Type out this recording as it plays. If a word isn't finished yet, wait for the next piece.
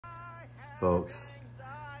Folks,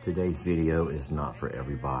 today's video is not for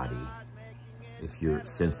everybody. If you're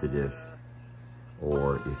sensitive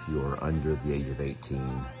or if you're under the age of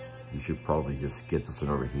 18, you should probably just skip this one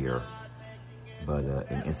over here. But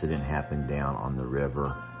an incident happened down on the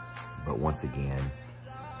river. But once again,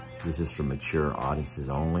 this is for mature audiences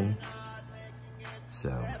only.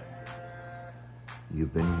 So,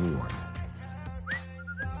 you've been warned.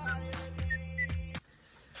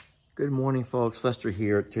 Good morning, folks. Lester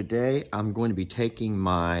here. Today, I'm going to be taking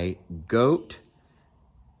my goat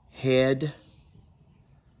headless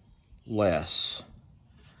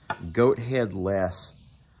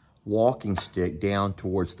walking stick down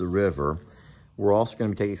towards the river. We're also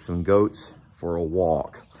going to be taking some goats for a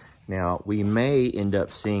walk. Now, we may end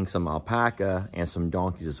up seeing some alpaca and some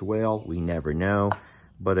donkeys as well. We never know.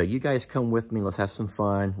 But you guys come with me. Let's have some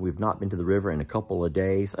fun. We've not been to the river in a couple of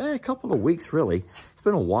days, a couple of weeks, really. It's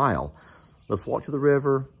been a while. Let's walk to the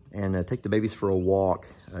river and take the babies for a walk.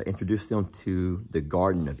 Introduce them to the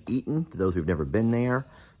Garden of Eden, to those who've never been there,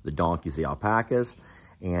 the donkeys, the alpacas,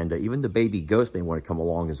 and even the baby goats may want to come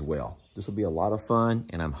along as well. This will be a lot of fun,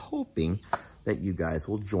 and I'm hoping that you guys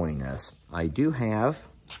will join us. I do have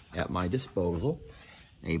at my disposal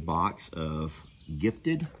a box of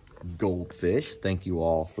gifted goldfish. Thank you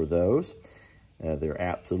all for those. They're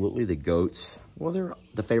absolutely the goats. Well, they're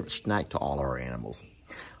the favorite snack to all our animals.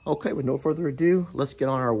 Okay, with no further ado, let's get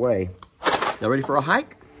on our way. Y'all ready for a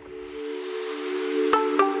hike?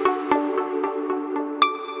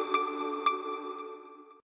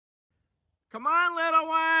 Come on, little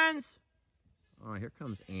ones. All right, here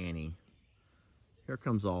comes Annie. Here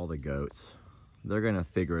comes all the goats. They're gonna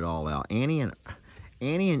figure it all out. Annie and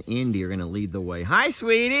Indy are gonna lead the way. Hi,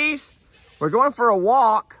 sweeties. We're going for a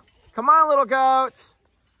walk. Come on, little goats.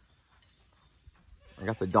 I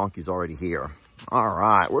got the donkeys already here. All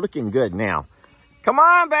right, we're looking good now. Come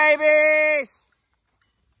on, babies.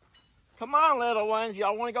 Come on, little ones.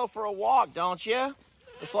 Y'all want to go for a walk, don't you?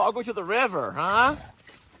 Let's all go to the river, huh?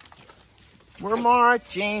 We're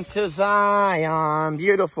marching to Zion,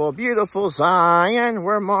 beautiful, beautiful Zion.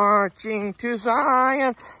 We're marching to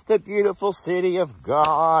Zion, the beautiful city of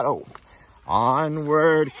God. Oh,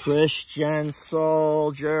 onward, Christian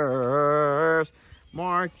soldiers,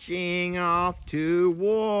 marching off to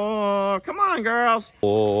war. Come on, girls.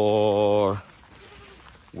 War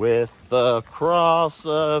with the cross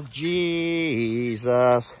of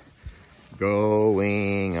Jesus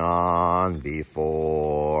going on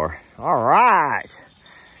before. All right.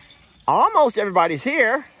 Almost everybody's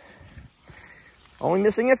here. Only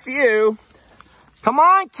missing a few. Come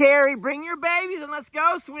on, Carrie. Bring your babies and let's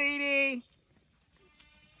go, sweetie.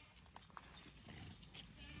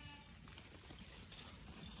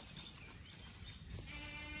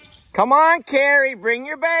 Come on, Carrie. Bring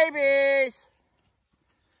your babies.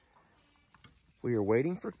 We are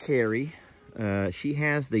waiting for Carrie. She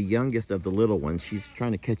has the youngest of the little ones. She's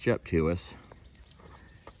trying to catch up to us.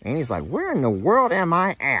 And he's like, where in the world am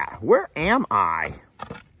I at? Where am I?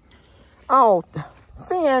 Oh,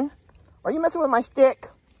 Finn, are you messing with my stick?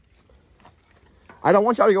 I don't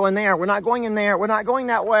want y'all to go in there. We're not going in there. We're not going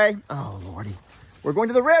that way. Oh, Lordy. We're going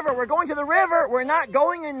to the river. We're going to the river. We're not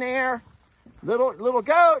going in there. Little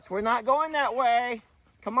goats, we're not going that way.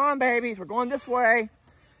 Come on, babies. We're going this way.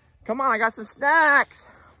 Come on, I got some snacks.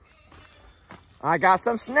 I got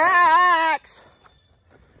some snacks.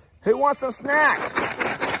 Who wants some snacks?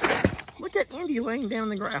 Look at Indy laying down in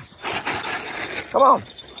the grass. Come on.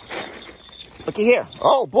 Looky here.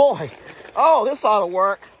 Oh, boy. Oh, this ought to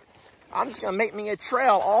work. I'm just going to make me a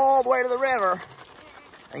trail all the way to the river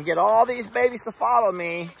and get all these babies to follow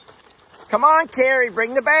me. Come on, Carrie.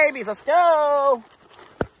 Bring the babies. Let's go.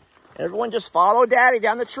 Everyone just follow Daddy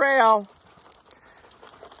down the trail.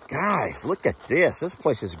 Guys, look at this. This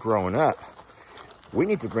place is growing up. We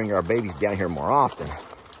need to bring our babies down here more often.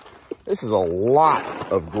 This is a lot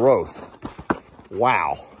of growth.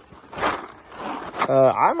 Wow.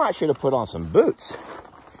 I might should have put on some boots.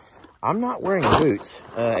 I'm not wearing boots.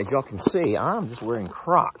 As y'all can see, I'm just wearing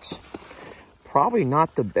Crocs. Probably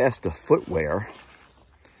not the best of footwear.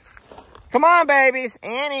 Come on, babies.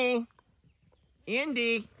 Annie.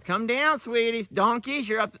 Indy. Come down, sweeties. Donkeys,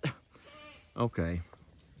 you're up. Okay.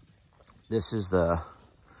 This is the...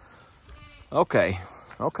 Okay,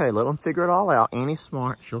 let them figure it all out. Annie's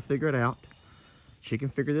smart. She'll figure it out. She can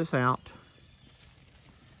figure this out.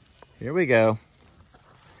 Here we go.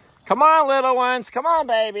 Come on, little ones. Come on,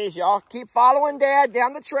 babies. Y'all keep following Dad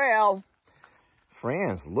down the trail.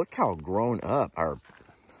 Friends, look how grown up our...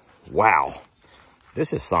 Wow.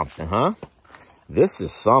 This is something, huh? This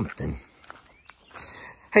is something.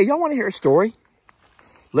 Hey, y'all want to hear a story?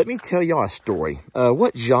 Let me tell y'all a story.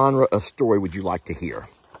 What genre of story would you like to hear?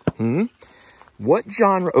 What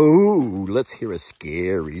genre? Oh, let's hear a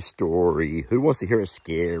scary story. Who wants to hear a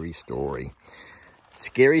scary story?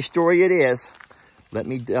 Scary story it is. Let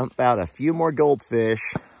me dump out a few more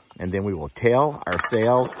goldfish, and then we will tell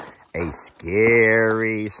ourselves a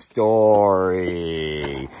scary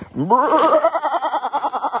story.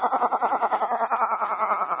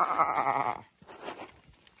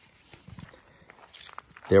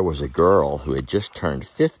 There was a girl who had just turned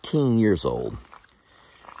 15 years old,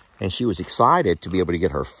 and she was excited to be able to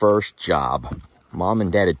get her first job. Mom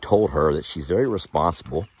and Dad had told her that she's very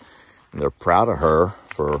responsible, and they're proud of her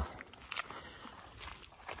for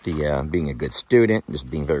being a good student, just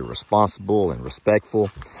being very responsible and respectful.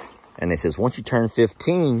 And they says, once you turn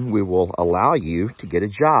 15, we will allow you to get a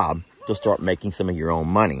job to start making some of your own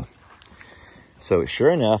money. So sure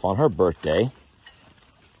enough, on her birthday,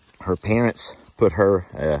 her parents put her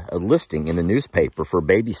a listing in the newspaper for a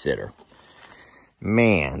babysitter.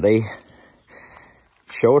 Man, they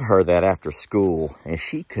showed her that after school, and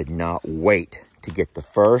she could not wait to get the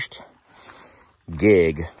first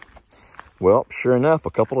gig. Well, sure enough, a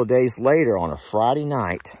couple of days later on a Friday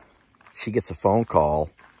night, she gets a phone call,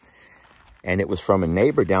 and it was from a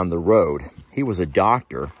neighbor down the road. He was a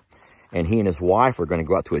doctor, and he and his wife were going to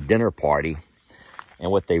go out to a dinner party. And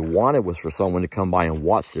what they wanted was for someone to come by and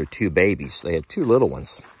watch their two babies. They had two little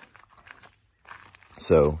ones.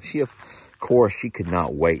 So she, of course, she could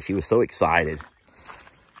not wait. She was so excited.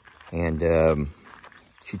 And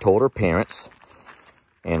she told her parents.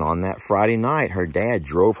 And on that Friday night, her dad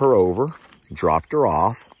drove her over, dropped her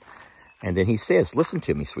off. And then he says, listen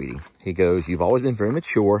to me, sweetie. He goes, you've always been very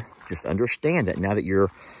mature. Just understand that now that you're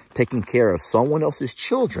taking care of someone else's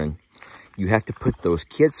children, you have to put those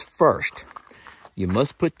kids first. You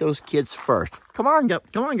must put those kids first. Come on,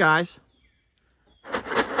 guys.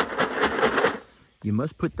 You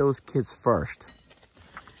must put those kids first.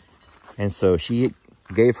 And so she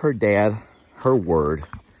gave her dad her word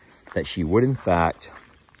that she would, in fact,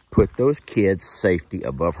 put those kids' safety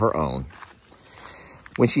above her own.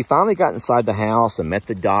 When she finally got inside the house and met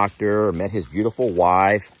the doctor, met his beautiful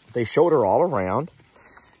wife, they showed her all around.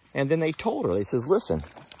 And then they told her, they says, listen,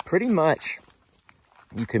 pretty much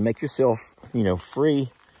you can make yourself, free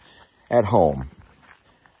at home.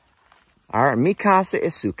 Our mi casa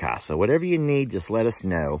es su casa. Whatever you need, just let us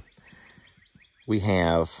know. We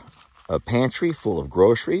have a pantry full of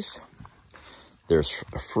groceries. There's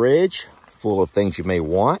a fridge full of things you may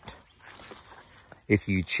want. If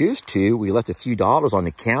you choose to, we left a few dollars on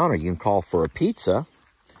the counter. You can call for a pizza.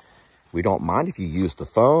 We don't mind if you use the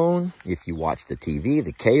phone, if you watch the TV,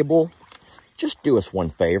 the cable. Just do us one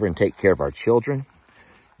favor and take care of our children.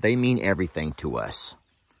 They mean everything to us.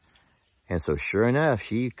 And so sure enough,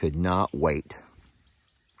 she could not wait.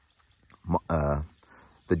 The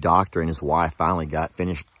doctor and his wife finally got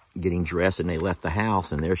finished getting dressed, and they left the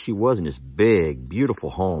house, and there she was in this big, beautiful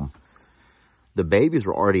home. The babies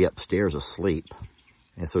were already upstairs asleep,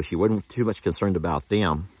 and so she wasn't too much concerned about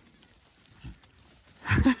them.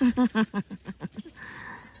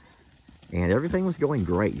 And everything was going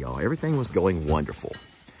great, y'all. Everything was going wonderful.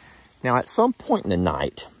 Now, at some point in the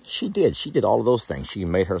night, she did all of those things. She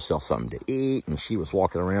made herself something to eat, and she was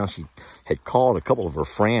walking around. She had called a couple of her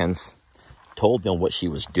friends, told them what she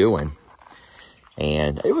was doing.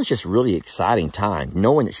 And it was just really exciting time,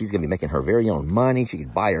 knowing that she's going to be making her very own money. She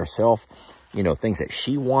could buy herself, things that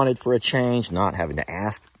she wanted for a change, not having to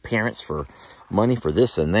ask parents for money for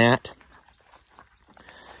this and that.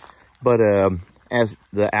 But as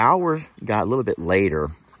the hour got a little bit later,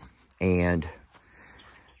 and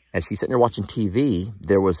as she's sitting there watching TV,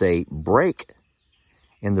 there was a break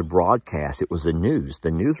in the broadcast. It was the news.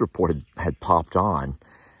 The news report had popped on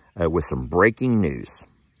with some breaking news.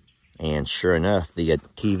 And sure enough, the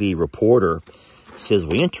TV reporter says,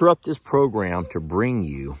 we interrupt this program to bring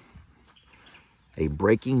you a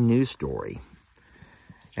breaking news story.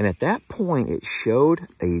 And at that point, it showed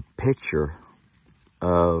a picture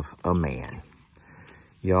of a man.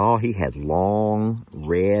 Y'all, he had long,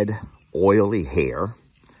 red, oily hair.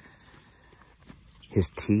 His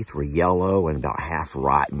teeth were yellow and about half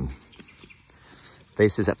rotten. They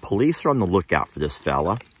says that police are on the lookout for this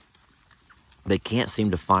fella. They can't seem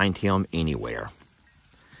to find him anywhere.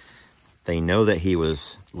 They know that he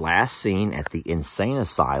was last seen at the insane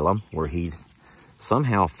asylum, where he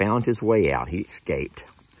somehow found his way out. He escaped.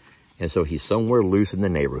 And so he's somewhere loose in the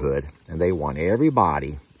neighborhood, and they want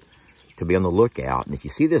everybody to be on the lookout. And if you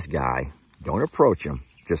see this guy, don't approach him.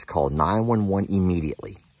 Just call 911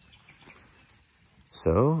 immediately.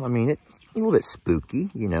 So, I mean, a little bit spooky.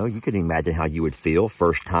 You know, you can imagine how you would feel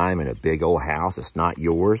first time in a big old house. It's not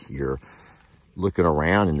yours. You're looking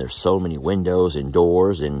around and there's so many windows and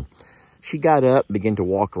doors. And she got up, began to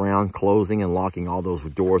walk around, closing and locking all those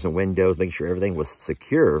doors and windows, making sure everything was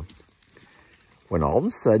secure, when all of a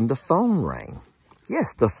sudden the phone rang.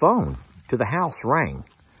 Yes, the phone to the house rang.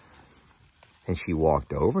 And she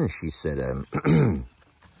walked over and she said,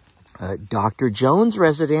 Dr. Jones'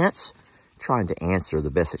 residence, trying to answer the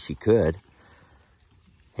best that she could.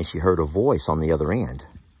 And she heard a voice on the other end.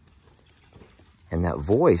 And that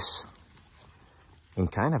voice, in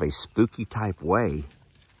kind of a spooky type way,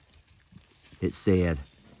 it said,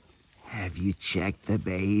 "Have you checked the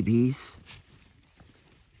babies?"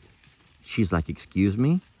 She's like, "Excuse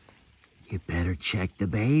me? You better check the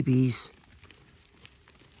babies."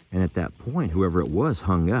 And at that point, whoever it was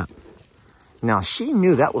hung up. Now, she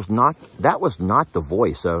knew that was not the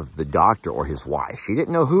voice of the doctor or his wife. She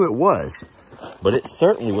didn't know who it was, but it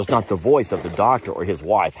certainly was not the voice of the doctor or his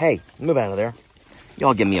wife. Hey, move out of there.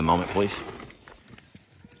 Y'all give me a moment, please.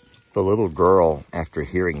 The little girl, after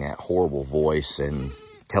hearing that horrible voice and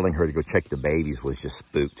telling her to go check the babies, was just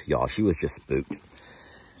spooked, y'all. She was just spooked.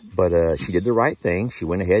 But she did the right thing. She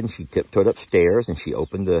went ahead and she tiptoed upstairs and she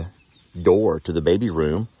opened the door to the baby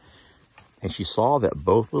room. And she saw that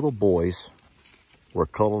both little boys were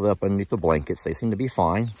cuddled up underneath the blankets. They seemed to be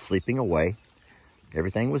fine, sleeping away.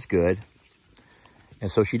 Everything was good.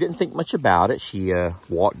 And so she didn't think much about it. She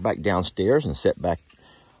walked back downstairs and sat back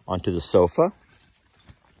onto the sofa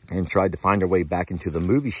and tried to find her way back into the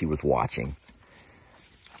movie she was watching.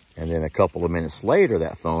 And then a couple of minutes later,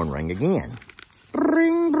 that phone rang again.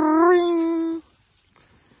 Ring, ring.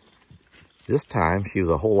 This time, she was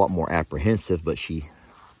a whole lot more apprehensive, but she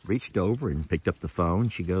reached over and picked up the phone.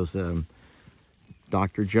 She goes,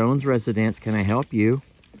 Dr. Jones' residence, can I help you?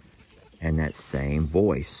 And that same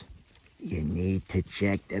voice, "You need to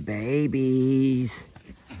check the babies."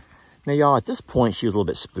 Now, y'all, at this point, she was a little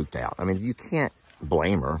bit spooked out. I mean, you can't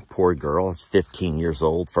blame her. Poor girl, it's 15 years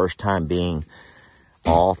old, first time being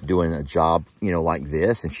off doing a job, you know, like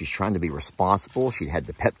this, and she's trying to be responsible. She'd had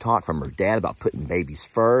the pep talk from her dad about putting babies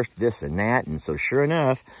first, this and that, and so sure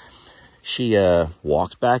enough, she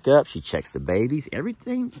walks back up, she checks the babies,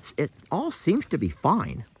 everything, it all seems to be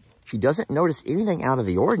fine. She doesn't notice anything out of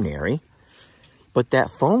the ordinary, but that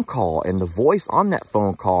phone call and the voice on that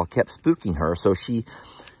phone call kept spooking her, so she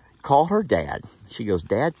called her dad. She goes,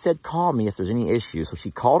 "Dad said call me if there's any issues." So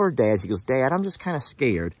she called her dad. She goes, "Dad, I'm just kind of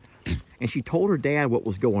scared." And she told her dad what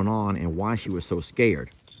was going on and why she was so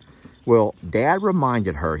scared. Well, Dad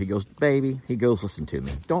reminded her, he goes, "Baby," he goes, "listen to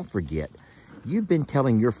me. Don't forget, you've been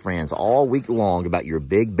telling your friends all week long about your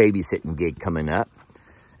big babysitting gig coming up.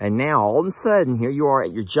 And now, all of a sudden, here you are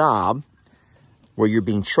at your job where you're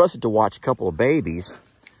being trusted to watch a couple of babies.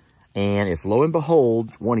 And if, lo and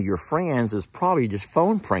behold, one of your friends is probably just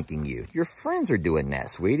phone pranking you. Your friends are doing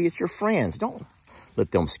that, sweetie. It's your friends. Don't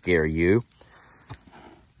let them scare you."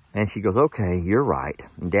 And she goes, "Okay, you're right."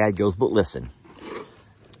 And Dad goes, "But listen,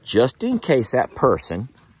 just in case that person,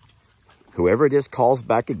 whoever it is, calls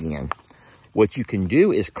back again, what you can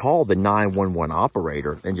do is call the 911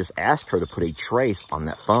 operator and just ask her to put a trace on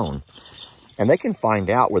that phone. And they can find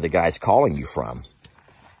out where the guy's calling you from.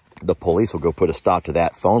 The police will go put a stop to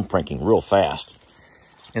that phone pranking real fast."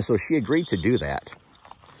 And so she agreed to do that.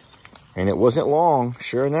 And it wasn't long,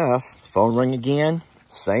 sure enough, phone rang again,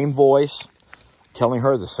 same voice, telling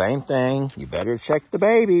her the same thing, "You better check the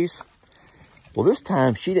babies." Well, this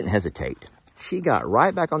time she didn't hesitate. She got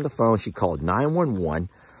right back on the phone. She called 911.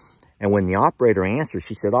 And when the operator answered,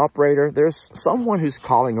 she said, "Operator, there's someone who's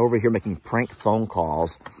calling over here making prank phone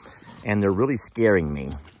calls, and they're really scaring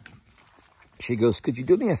me." She goes, "Could you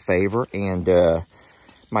do me a favor? And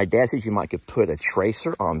my dad says you might could put a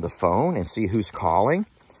tracer on the phone and see who's calling."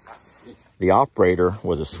 The operator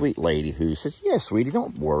was a sweet lady who says, "Yes, sweetie,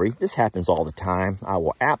 don't worry. This happens all the time. I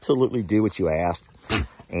will absolutely do what you asked.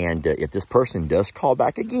 And if this person does call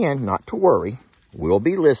back again, not to worry. We'll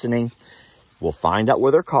be listening. We'll find out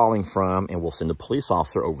where they're calling from, and we'll send a police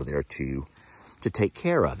officer over there to take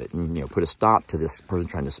care of it and, you know, put a stop to this person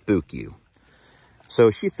trying to spook you." So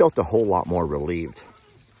she felt a whole lot more relieved.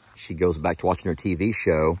 She goes back to watching her TV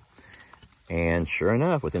show, and sure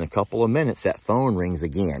enough, within a couple of minutes, that phone rings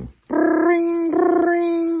again. Ring,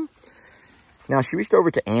 ring. Now, she reached over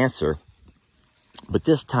to answer, but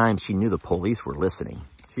this time she knew the police were listening.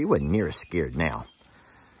 She wasn't near as scared now.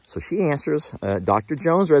 So she answers, "Dr.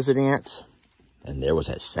 Jones' residence." And there was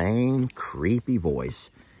that same creepy voice.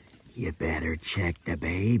 "You better check the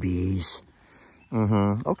babies."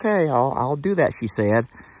 "Okay, I'll do that," she said.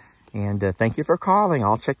 And thank you for calling.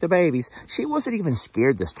 I'll check the babies. She wasn't even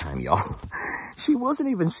scared this time, y'all. She wasn't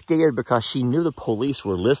even scared because she knew the police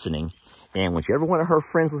were listening. And whichever one of her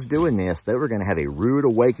friends was doing this, they were going to have a rude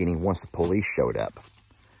awakening once the police showed up.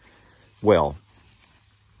 Well,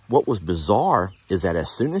 what was bizarre is that as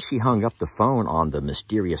soon as she hung up the phone on the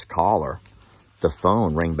mysterious caller, the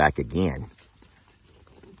phone rang back again.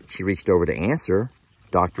 She reached over to answer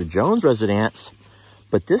Dr. Jones' residence,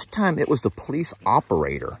 but this time it was the police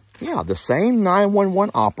operator. Yeah, the same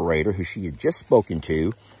 911 operator who she had just spoken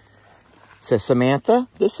to. Says, Samantha,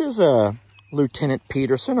 this is Lieutenant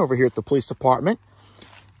Peterson over here at the police department.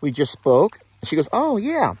 We just spoke. And she goes, oh,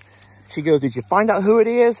 yeah. She goes, did you find out who it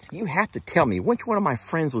is? You have to tell me which one of my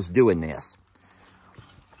friends was doing this.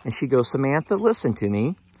 And she goes, Samantha, listen to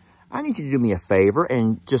me. I need you to do me a favor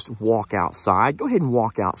and just walk outside. Go ahead and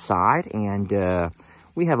walk outside. And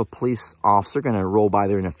we have a police officer going to roll by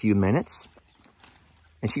there in a few minutes.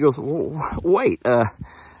 And she goes, wait,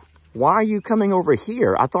 why are you coming over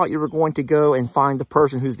here? I thought you were going to go and find the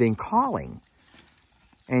person who's been calling.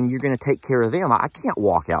 And you're going to take care of them. I can't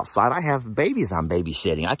walk outside. I have babies I'm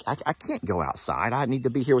babysitting. I can't go outside. I need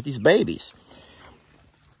to be here with these babies.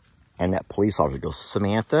 And that police officer goes,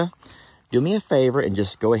 Samantha, do me a favor and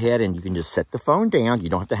just go ahead and you can just set the phone down. You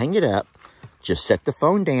don't have to hang it up. Just set the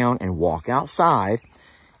phone down and walk outside.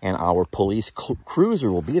 And our police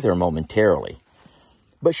cruiser will be there momentarily.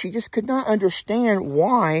 But she just could not understand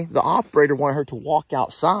why the operator wanted her to walk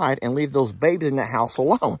outside and leave those babies in the house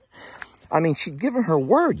alone. I mean, she'd given her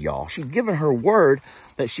word, y'all. She'd given her word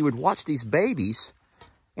that she would watch these babies,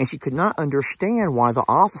 and she could not understand why the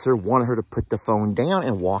officer wanted her to put the phone down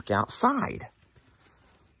and walk outside.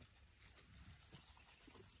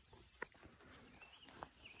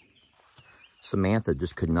 Samantha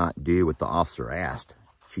just could not do what the officer asked.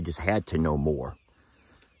 She just had to know more.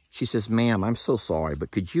 She says, ma'am, I'm so sorry,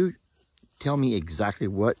 but could you tell me exactly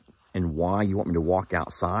what and why you want me to walk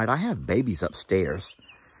outside? I have babies upstairs,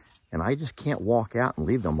 and I just can't walk out and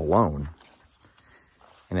leave them alone.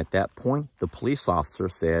 And at that point, the police officer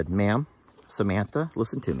said, ma'am, Samantha,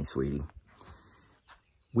 listen to me, sweetie.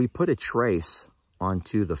 We put a trace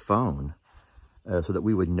onto the phone so that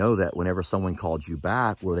we would know that whenever someone called you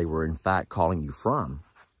back, where they were in fact calling you from.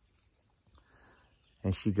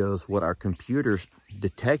 And she goes, what our computers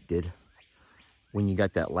detected when you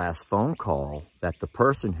got that last phone call, that the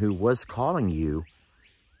person who was calling you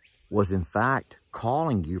was in fact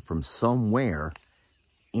calling you from somewhere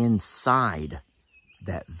inside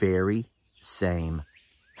that very same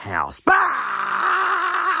house.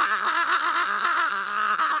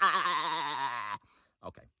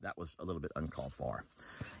 Okay, that was a little bit uncalled for.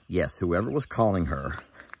 Yes, whoever was calling her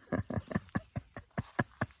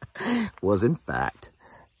was in fact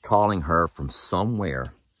calling her from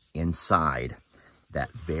somewhere inside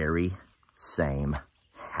that very same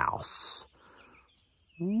house.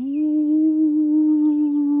 Ooh.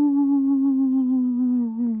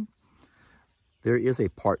 There is a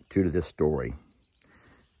part 2 to this story,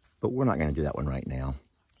 but we're not going to do that one right now.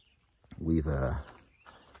 We've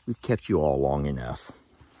kept you all long enough.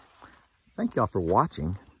 Thank y'all for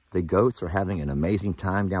watching. The goats are having an amazing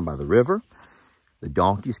time down by the river. The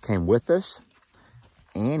donkeys came with us.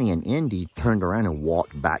 Annie and Indy turned around and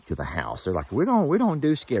walked back to the house. They're like, we don't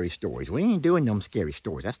do scary stories. We ain't doing them scary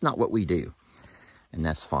stories. That's not what we do. And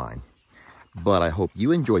that's fine. But I hope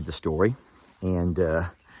you enjoyed the story. And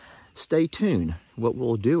stay tuned. What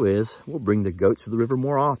we'll do is we'll bring the goats to the river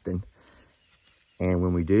more often. And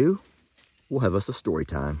when we do, we'll have us a story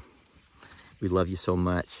time. We love you so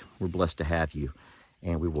much. We're blessed to have you.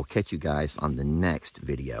 And we will catch you guys on the next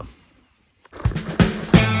video.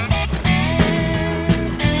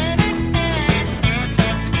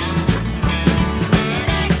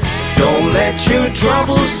 Don't let your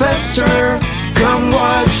troubles fester. Come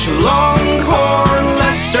watch Longhorn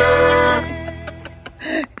Lester.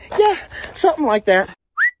 Yeah, something like that.